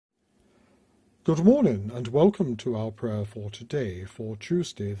Good morning and welcome to our prayer for today, for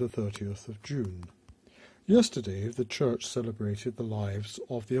Tuesday the 30th of June. Yesterday the Church celebrated the lives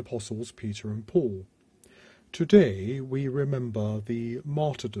of the Apostles Peter and Paul. Today we remember the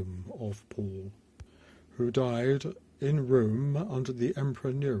martyrdom of Paul, who died in Rome under the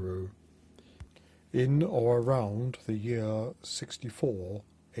Emperor Nero in or around the year 64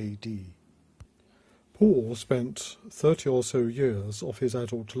 AD. Paul spent 30 or so years of his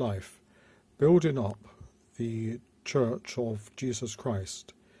adult life building up the Church of Jesus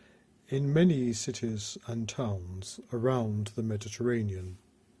Christ in many cities and towns around the Mediterranean.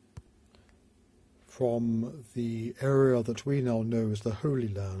 From the area that we now know as the Holy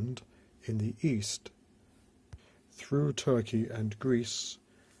Land in the east, through Turkey and Greece,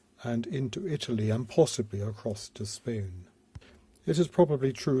 and into Italy and possibly across to Spain. It is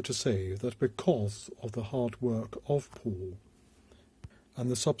probably true to say that because of the hard work of Paul and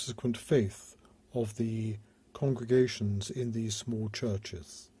the subsequent faith of the congregations in these small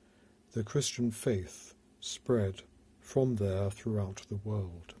churches, the Christian faith spread from there throughout the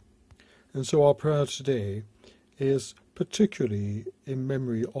world. And so our prayer today is particularly in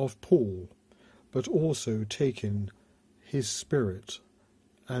memory of Paul, but also taking his spirit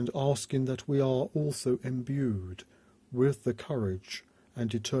and asking that we are also imbued with the courage and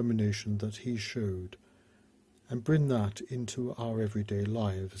determination that he showed, and bring that into our everyday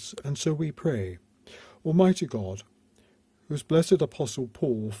lives. And so we pray, Almighty God, whose blessed Apostle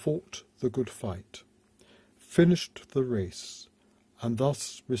Paul fought the good fight, finished the race, and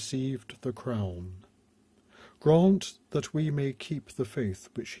thus received the crown, grant that we may keep the faith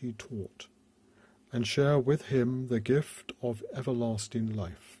which he taught, and share with him the gift of everlasting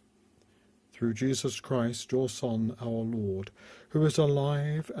life. Through Jesus Christ, your Son, our Lord, who is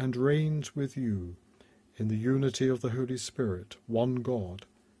alive and reigns with you, in the unity of the Holy Spirit, one God,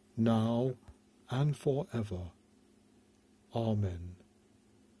 now and forever. Amen.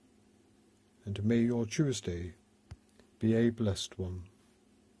 And may your Tuesday be a blessed one.